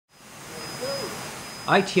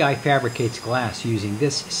ITI fabricates glass using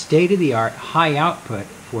this state-of-the-art high output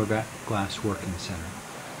glass working center.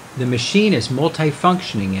 The machine is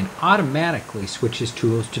multifunctioning and automatically switches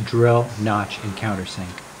tools to drill, notch, and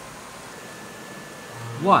countersink.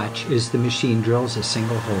 Watch as the machine drills a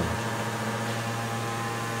single hole.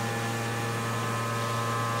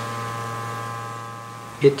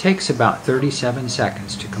 It takes about 37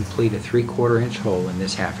 seconds to complete a 3/4 inch hole in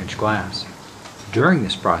this half-inch glass. During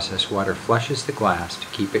this process, water flushes the glass to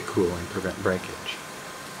keep it cool and prevent breakage.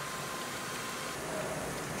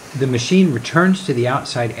 The machine returns to the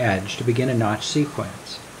outside edge to begin a notch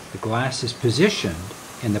sequence. The glass is positioned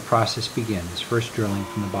and the process begins, first drilling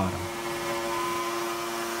from the bottom.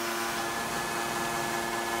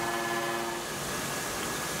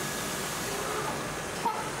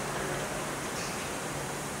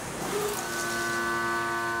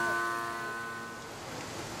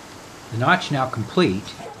 The notch now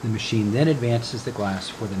complete, the machine then advances the glass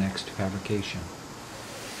for the next fabrication.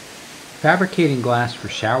 Fabricating glass for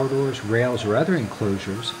shower doors, rails, or other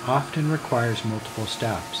enclosures often requires multiple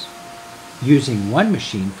steps. Using one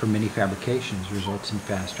machine for many fabrications results in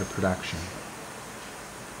faster production.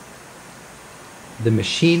 The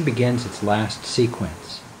machine begins its last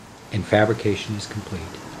sequence, and fabrication is complete.